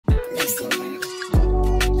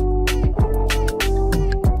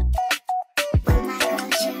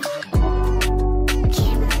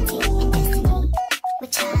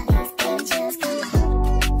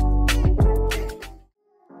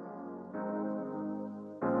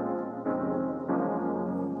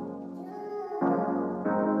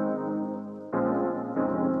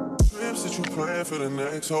you plan for the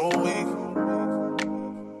next whole week?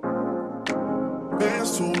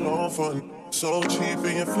 Bands too long for so cheap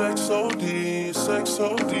and your flex so deep, sex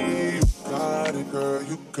so deep. You got it, girl,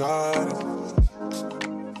 you got it.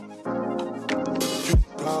 You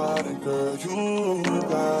got it, girl, you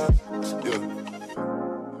got it. Yeah.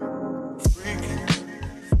 Freaky.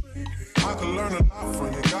 I could learn a lot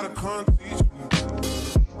from you, gotta come teach me.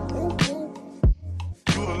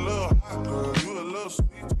 You a little hot girl, you a little sweet.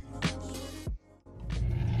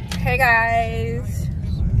 Hey guys.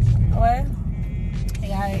 What? Hey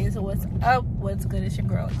guys, what's up? What's good? It's your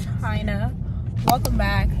girl Chyna. Welcome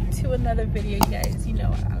back to another video, you guys. You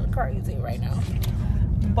know I'm crazy right now.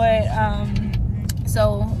 But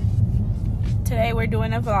so today we're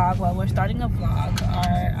doing a vlog. Well, we're starting a vlog,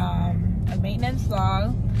 a maintenance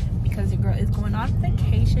vlog, because your girl is going on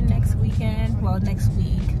vacation next weekend. Well, next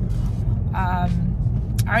week. I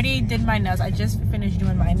already did my nails. I just finished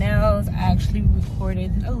doing my nails. I actually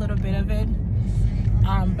recorded a little bit of it.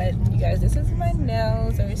 But you guys, this is my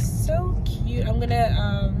nails. They're so cute. I'm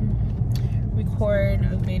gonna record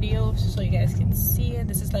a video so you guys can see it.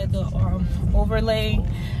 This is like the overlay.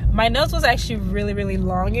 My nails was actually really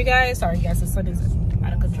long, you guys. Sorry guys, the sun is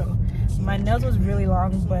out of control. My nails was really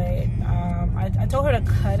long, but I told her to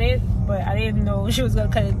cut it, but I didn't know she was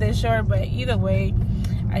gonna cut it this short. But either way,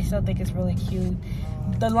 I still think it's really cute.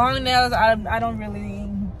 The long nails, I don't really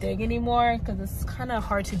dig anymore because it's kind of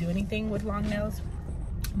hard to do anything with long nails.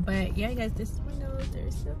 But yeah, guys, this is my nails.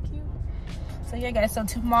 They're so cute. So yeah, guys, so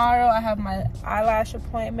tomorrow I have my eyelash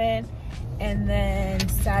appointment, and then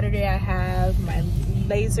Saturday I have my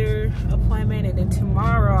laser appointment, and then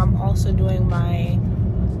tomorrow I'm also doing my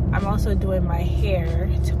hair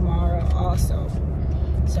tomorrow also.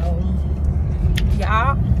 So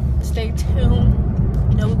y'all stay tuned.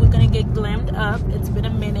 You know, we're gonna get glammed up. It's been a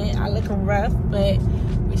minute. I look rough, but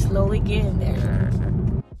we're slowly getting there.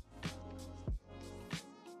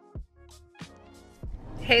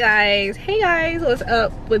 Hey guys, what's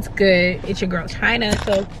up? What's good? It's your girl Chyna.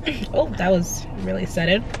 So oh, that was really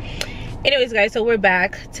sudden. Anyways guys, so we're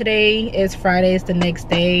back. Today is Friday. It's the next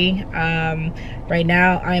day. Right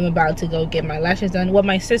now I'm about to go get my lashes done. Well,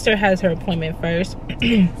 my sister has her appointment first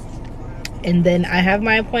and then I have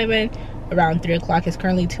my appointment around 3 o'clock. It's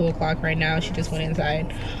currently 2 o'clock right now. She just went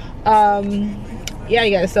inside. Yeah,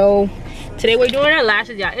 you guys, so today we're doing our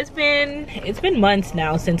lashes. Yeah, it's been months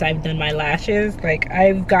now since I've done my lashes. Like,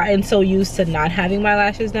 I've gotten so used to not having my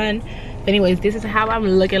lashes done. But anyways, this is how I'm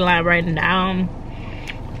looking like right now.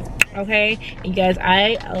 Okay, you guys,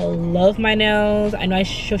 I love my nails. I know I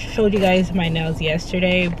showed you guys my nails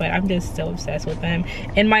yesterday, but I'm just so obsessed with them.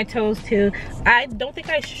 And my toes too. I don't think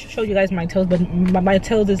I showed you guys my toes, but my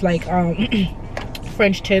toes is like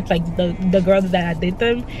French tips. Like the girl that I did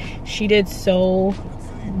them, she did so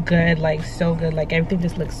good, like so good. Like everything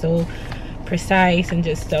just looks so precise and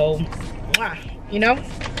just so, you know.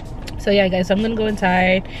 So yeah guys, so I'm gonna go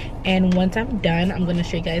inside, and once I'm done I'm gonna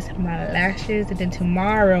show you guys my lashes. And then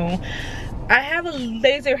tomorrow I have a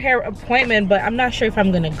laser hair appointment, but I'm not sure if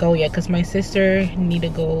I'm gonna go yet because my sister need to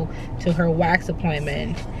go to her wax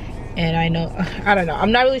appointment. And I don't know,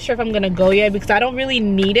 I'm not really sure if I'm gonna go yet because I don't really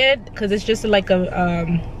need it, because it's just like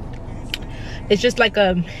a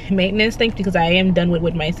maintenance thing, because I am done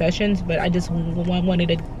with my sessions. But I just wanted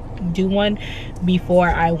to do one before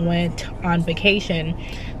I went on vacation.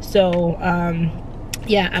 So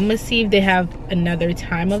yeah, I'm gonna see if they have another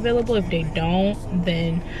time available. If they don't,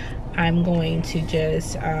 then I'm going to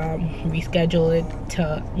just reschedule it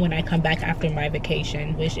to when I come back after my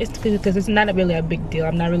vacation, which is because it's not really a big deal.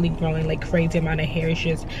 I'm not really growing like crazy amount of hair. It's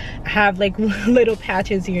just I have like little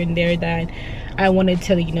patches here and there that I wanted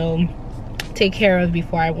to, you know, take care of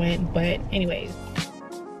before I went. But anyways,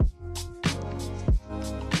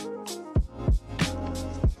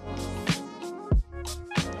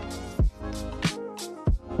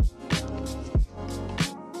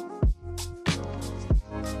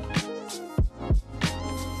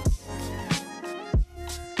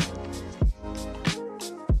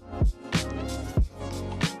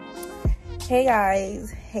 hey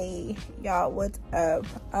guys, hey y'all, what's up?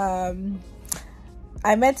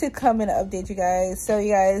 I meant to come and update you guys. So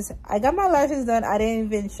you guys, I got my lashes done. I didn't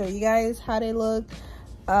even show you guys how they look.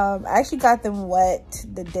 I actually got them wet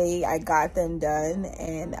the day I got them done,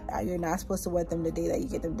 and you're not supposed to wet them the day that you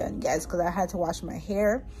get them done, guys, because I had to wash my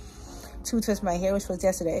hair, to twist my hair, which was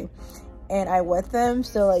yesterday, and I wet them.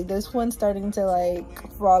 So like this one's starting to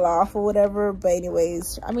like fall off or whatever, but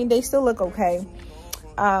anyways, I mean, they still look okay.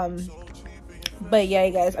 But yeah,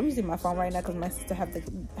 you guys, I'm using my phone right now because my sister have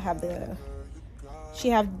the she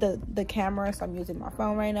have the camera, so I'm using my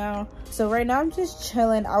phone right now. So right now I'm just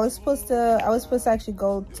chilling. I was supposed to actually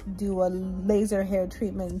go to do a laser hair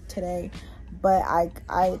treatment today, but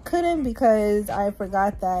I couldn't because I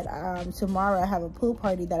forgot that tomorrow I have a pool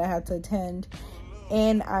party that I have to attend,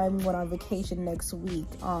 and I'm going on vacation next week,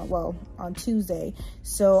 well, on Tuesday,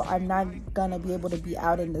 so I'm not gonna be able to be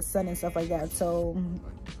out in the sun and stuff like that. So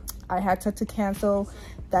I had to cancel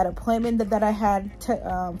that appointment that I had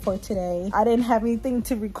for today. I didn't have anything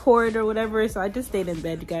to record or whatever, so I just stayed in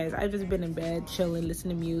bed, you guys. I've just been in bed chilling,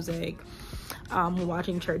 listening to music,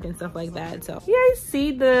 watching church and stuff like that. So you guys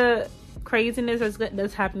see the craziness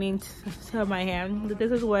that's happening to my hand.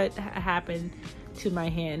 This is what happened to my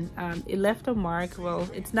hand. It left a mark. Well,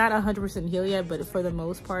 it's not 100% healed yet, but for the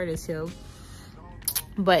most part it's healed.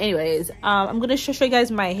 But anyways, I'm gonna show you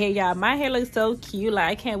guys my hair. Yeah, my hair looks so cute. Like,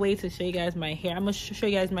 I can't wait to show you guys my hair. I'm gonna show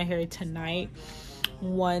you guys my hair tonight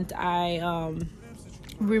once I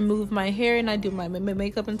remove my hair and I do my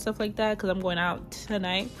makeup and stuff like that, because I'm going out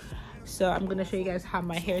tonight. So I'm gonna show you guys how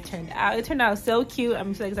my hair turned out. It turned out so cute.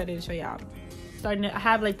 I'm so excited to show y'all. I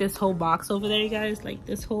have like this whole box over there, you guys. Like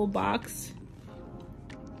this whole box.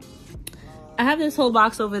 I have this whole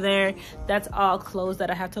box over there that's all clothes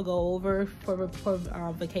that I have to go over for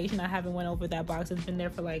vacation. I haven't went over that box. It's been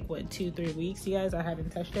there for like, what, 2-3 weeks, you guys. I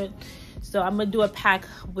haven't touched it. So I'm gonna do a pack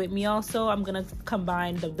with me also. I'm gonna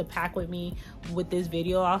combine the pack with me with this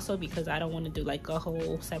video also, because I don't want to do like a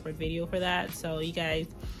whole separate video for that. So you guys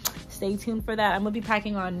stay tuned for that. I'm gonna be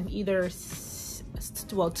packing on either,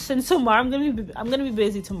 well, since tomorrow I'm gonna be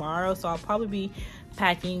busy tomorrow, so I'll probably be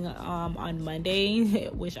packing on Monday,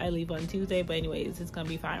 which I leave on Tuesday. But anyways, it's gonna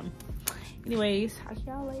be fine. Anyways, talk to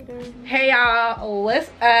y'all later. Hey y'all, what's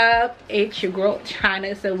up? It's your girl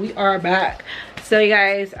Chyna. So we are back. So you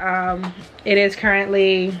guys, it is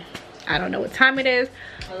currently, I don't know what time it is,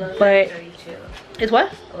 but it's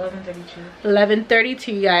what? 11:32.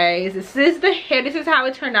 11:32, guys. This is the hair. This is how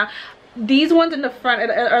it turned out. These ones in the front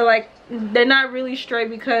are like, they're not really straight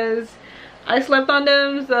because I slept on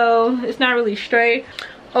them, so it's not really straight.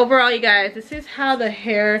 Overall, you guys, this is how the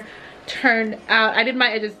hair turned out. I did my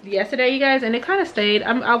edges yesterday, you guys, and it kind of stayed.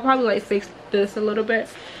 I'll probably like fix this a little bit,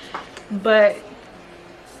 but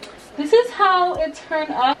this is how it turned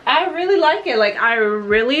out. I really like it. Like, I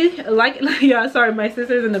really like it. Yeah, sorry, my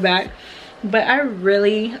sister's in the back, but I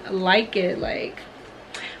really like it. Like,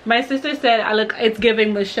 my sister said it's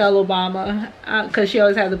giving Michelle Obama, because she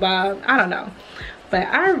always has a bob. I don't know. But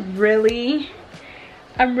I'm really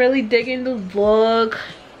digging the look.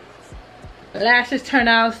 Lashes turn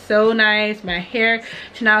out so nice. My hair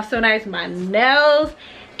turned out so nice. My nails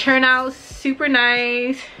turn out super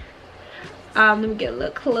nice. Let me get a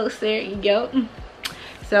little closer. There you go.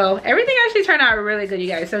 So everything actually turned out really good, you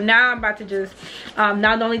guys. So now I'm about to just,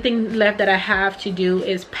 now the only thing left that I have to do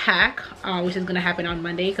is pack, which is gonna happen on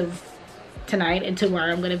Monday, because tonight and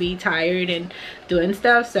tomorrow I'm gonna be tired and doing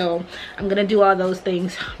stuff. So I'm gonna do all those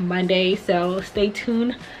things Monday, so stay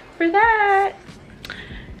tuned for that.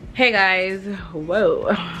 Hey guys,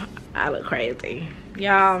 whoa, I look crazy,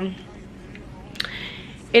 y'all.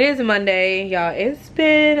 It is Monday, y'all. It's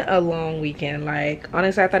been a long weekend. Like,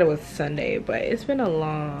 honestly, I thought it was Sunday, but it's been a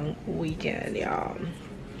long weekend, y'all.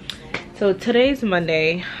 So today's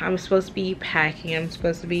Monday. I'm supposed to be packing. I'm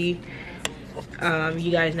supposed to be,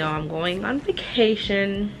 you guys know I'm going on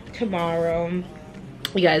vacation tomorrow.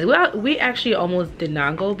 You guys, we actually almost did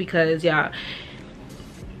not go because, yeah,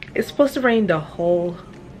 it's supposed to rain the whole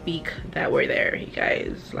week that we're there, you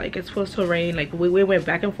guys. Like, it's supposed to rain. Like, we went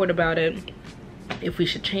back and forth about it, if we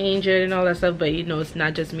should change it and all that stuff, but you know, it's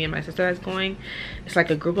not just me and my sister that's going. It's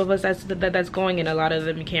like a group of us that's going, and a lot of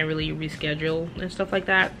them can't really reschedule and stuff like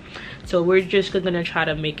that. So we're just gonna try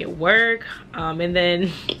to make it work. And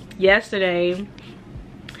then yesterday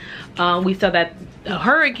we saw that a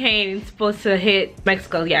hurricane is supposed to hit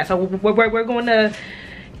Mexico. Yeah, so we're going to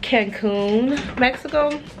Cancun,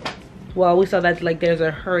 Mexico. Well, we saw that like there's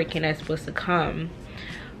a hurricane that's supposed to come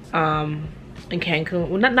in Cancun.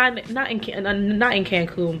 Well, not in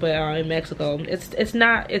Cancun, but in Mexico. It's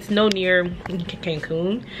no near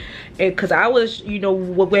Cancun, because I was, you know,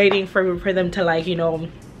 waiting for them to, like, you know,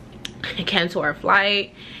 cancel our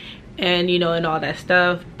flight and, you know, and all that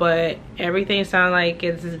stuff, but everything sounds like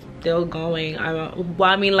it's still going. Well,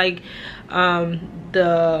 I mean, like,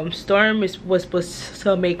 the storm was supposed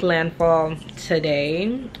to make landfall today,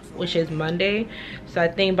 which is Monday. So I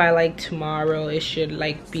think by like tomorrow it should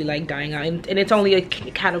like be like dying out, and it's only a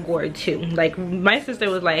category 2. Like, my sister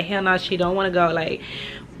was like, hell no, she don't want to go. Like,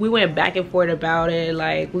 we went back and forth about it.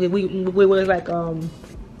 Like, we was like,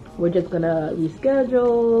 we're just gonna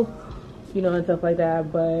reschedule, you know, and stuff like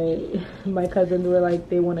that. But my cousins were like,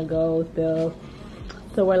 they want to go still.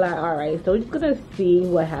 So we're like, all right, so we're just gonna see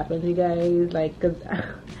what happens, you guys. Like, cause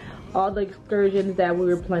all the excursions that we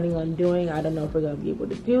were planning on doing, I don't know if we're gonna be able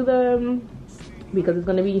to do them because it's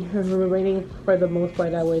gonna be raining for the most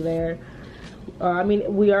part that we're there. I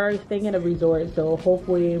mean, we are staying at a resort, so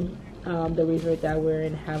hopefully the resort that we're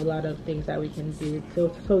in have a lot of things that we can do,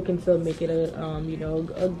 so we can still make it a you know,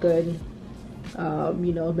 a good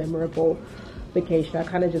you know, memorable vacation. I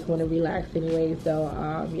kind of just want to relax anyway, so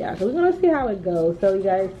yeah, so we're gonna see how it goes. So you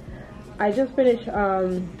guys, I just finished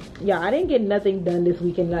yeah, I didn't get nothing done this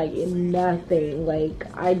weekend, like nothing. Like,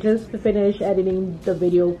 I just finished editing the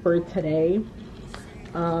video for today,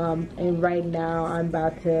 and right now I'm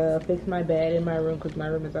about to fix my bed in my room because my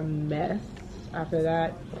room is a mess. After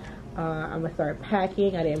that, I'm gonna start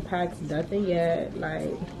packing. I didn't pack nothing yet,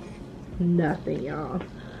 like nothing, y'all.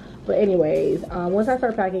 But anyways, once I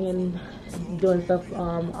start packing and doing stuff,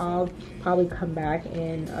 I'll probably come back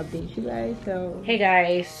and update you guys. So hey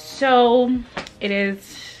guys, so it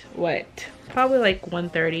is what, probably like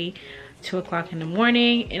 1:30, 2 o'clock in the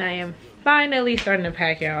morning, and I am finally starting to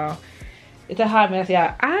pack, y'all. It's a hot mess,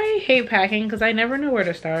 yeah. I hate packing because I never know where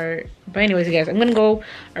to start. But anyways, you guys, I'm gonna go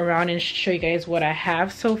around and show you guys what I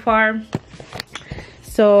have so far.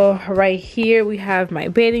 So right here we have my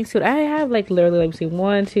bathing suit. I have like literally, let me see,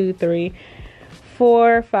 1, 2, 3,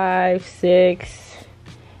 4, 5, 6.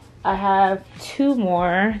 I have 2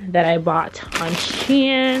 more that I bought on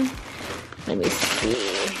Shein. Let me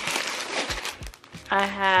see. I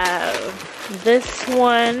have this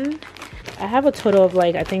one. I have a total of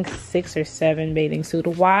like, I think 6 or 7 bathing suits.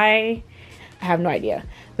 Why? I have no idea.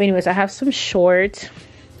 But anyways, I have some shorts.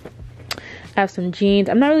 I have some jeans.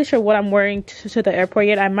 I'm not really sure what I'm wearing to the airport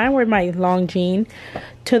yet. I might wear my long jean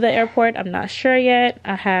to the airport. I'm not sure yet.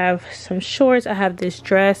 I have some shorts. I have this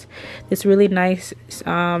dress, this really nice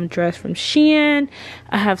dress from Shein.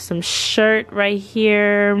 I have some shirt right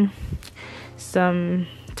here, some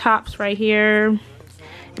tops right here,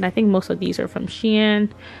 and I think most of these are from Shein.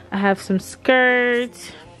 I have some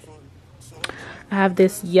skirts. I have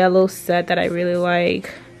this yellow set that I really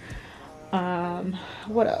like.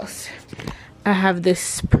 What else? I have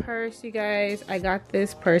this purse, you guys. I got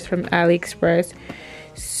this purse from AliExpress.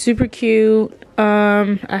 Super cute.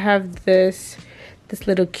 I have this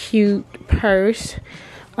little cute purse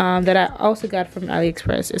that I also got from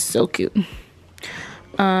AliExpress. It's so cute.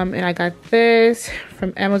 And I got this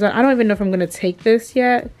from Amazon. I don't even know if I'm gonna take this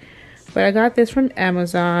yet, but I got this from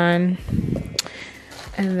Amazon.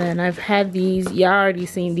 And then I've had these. Y'all already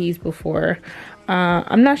seen these before.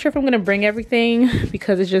 I'm not sure if I'm gonna bring everything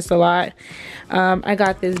because it's just a lot. I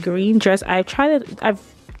got this green dress. I've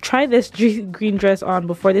tried this green dress on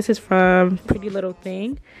before. This is from Pretty Little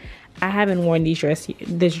Thing. I haven't worn this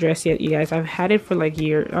dress yet, you guys. I've had it for like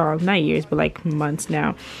not years, but like months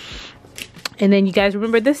now. And then you guys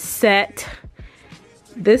remember this set.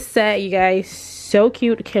 This set, you guys, so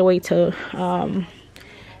cute. Can't wait to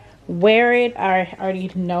wear it. I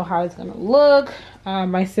already know how it's gonna look.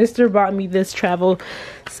 My sister bought me this travel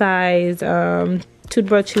size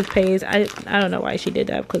toothpaste. I don't know why she did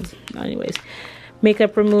that, because anyways,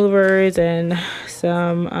 makeup removers and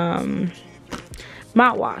some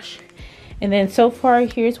mouthwash. And then so far,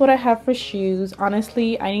 here's what I have for shoes.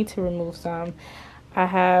 Honestly, I need to remove some. I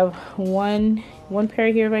have one pair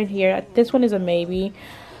here, right here. This one is a maybe.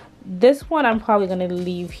 This one I'm probably gonna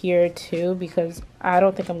leave here too because I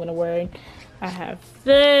don't think I'm gonna wear it. I have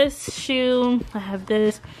this shoe. I have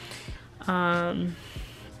this.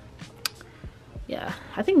 Yeah,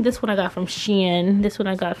 I think this one I got from Shein. This one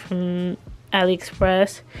I got from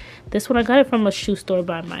AliExpress. This one I got it from a shoe store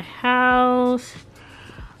by my house.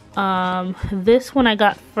 This one I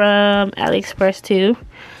got from AliExpress too.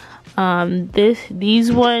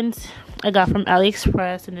 These ones I got from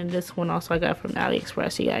AliExpress, and then this one also I got from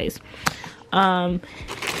AliExpress, you guys.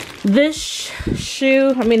 This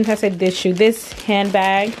shoe, I mean, I said this shoe, this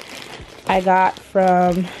handbag I got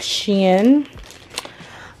from Shein.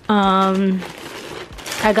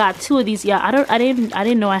 I got 2 of these. Yeah, I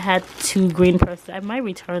didn't know I had 2 green purses. I might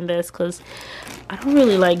return this because I don't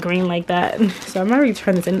really like green like that. So I might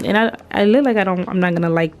return this, and I look like I'm not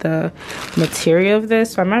gonna like the material of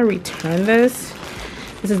this, so I might return this.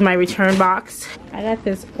 This is my return box. I got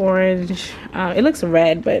this orange, it looks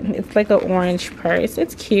red, but it's like an orange purse.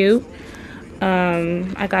 It's cute.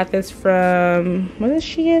 I got this from, what is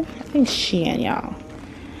Shein? I think Shein, y'all.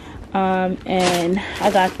 And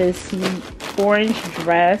I got this orange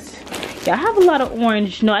dress. Yeah, I have a lot of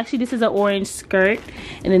orange. No, actually this is an orange skirt,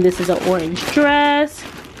 and then this is an orange dress.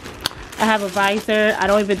 I have a visor. I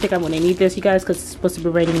don't even think I'm gonna need this, you guys, because it's supposed to be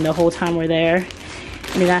raining the whole time we're there.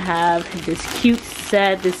 And then I have this cute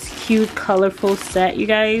set, this cute colorful set, you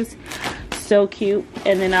guys. So cute.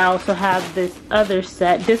 And then I also have this other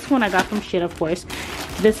set. This one I got from Shein, of course.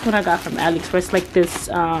 This one I got from AliExpress. Like this,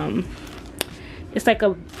 it's like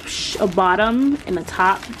a bottom and a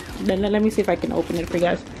top. Then let me see if I can open it for you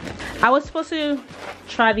guys. I was supposed to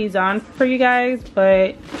try these on for you guys,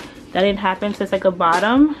 but that didn't happen. So it's like a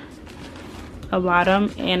bottom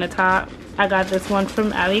and a top. I got this one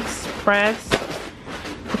from AliExpress.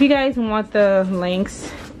 If you guys want the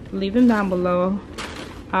links, leave them down below.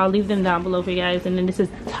 I'll leave them down below for you guys. And then this is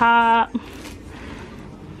the top.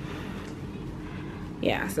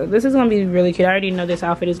 Yeah, so this is gonna be really cute. I already know this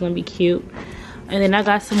outfit is gonna be cute. And then I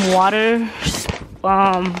got some water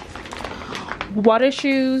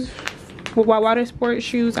shoes, water sport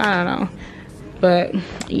shoes, I don't know. But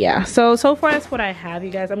yeah, so far that's what I have, you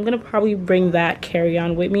guys. I'm gonna probably bring that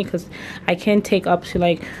carry-on with me because I can take up to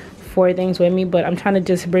like 4 things with me, but I'm trying to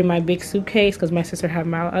just bring my big suitcase because my sister have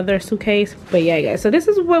my other suitcase. But yeah, guys, so this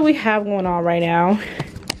is what we have going on right now.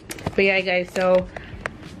 But yeah, guys, so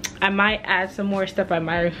I might add some more stuff. I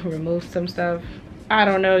might remove some stuff. I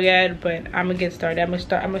don't know yet, but I'm gonna get started. I'm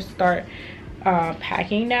gonna start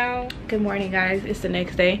packing now. Good morning, guys. It's the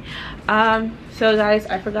next day. So guys,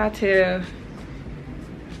 I forgot to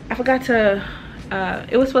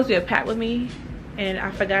it was supposed to be a pack with me, and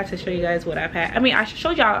I forgot to show you guys what I packed. I mean, I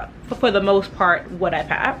showed y'all for the most part what I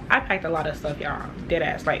packed. I packed a lot of stuff, y'all, dead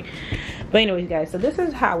ass, like. But anyways, guys, so this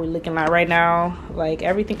is how we're looking like right now. Like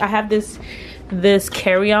everything, I have this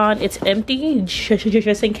carry-on. It's empty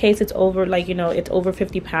just in case it's over, like, you know, it's over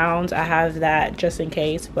 50 pounds. I have that just in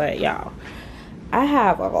case. But y'all, I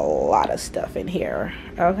have a lot of stuff in here,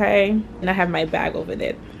 okay? And I have my bag over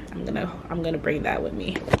there. I'm gonna bring that with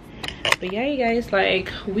me. But yeah, you guys,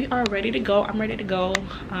 like, we are ready to go. I'm ready to go.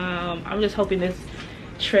 I'm just hoping this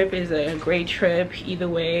trip is a great trip either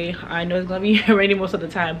way. I know it's gonna be raining most of the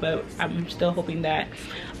time, but I'm still hoping that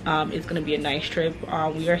it's gonna be a nice trip.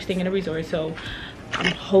 We are staying in a resort, so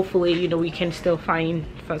hopefully, you know, we can still find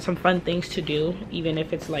some fun things to do, even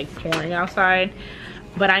if it's like pouring outside.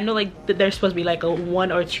 But I know like there's supposed to be like a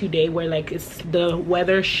 1 or 2 day where like the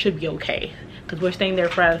weather should be okay, because we're staying there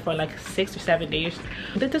for like 6 or 7 days.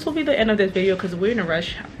 This will be the end of this video because we're in a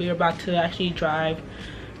rush. We're about to actually drive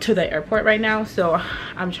to the airport right now, so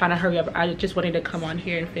I'm trying to hurry up. I just wanted to come on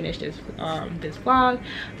here and finish this this vlog.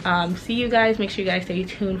 See you guys. Make sure you guys stay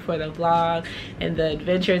tuned for the vlog and the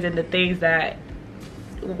adventures and the things that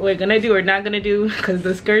we're gonna do or not gonna do, because the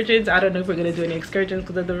excursions, I don't know if we're gonna do any excursions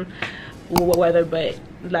because of the weather, but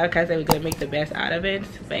like I said, we're gonna make the best out of it.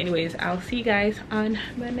 But anyways, I'll see you guys on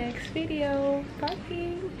the next video.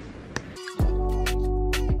 Bye.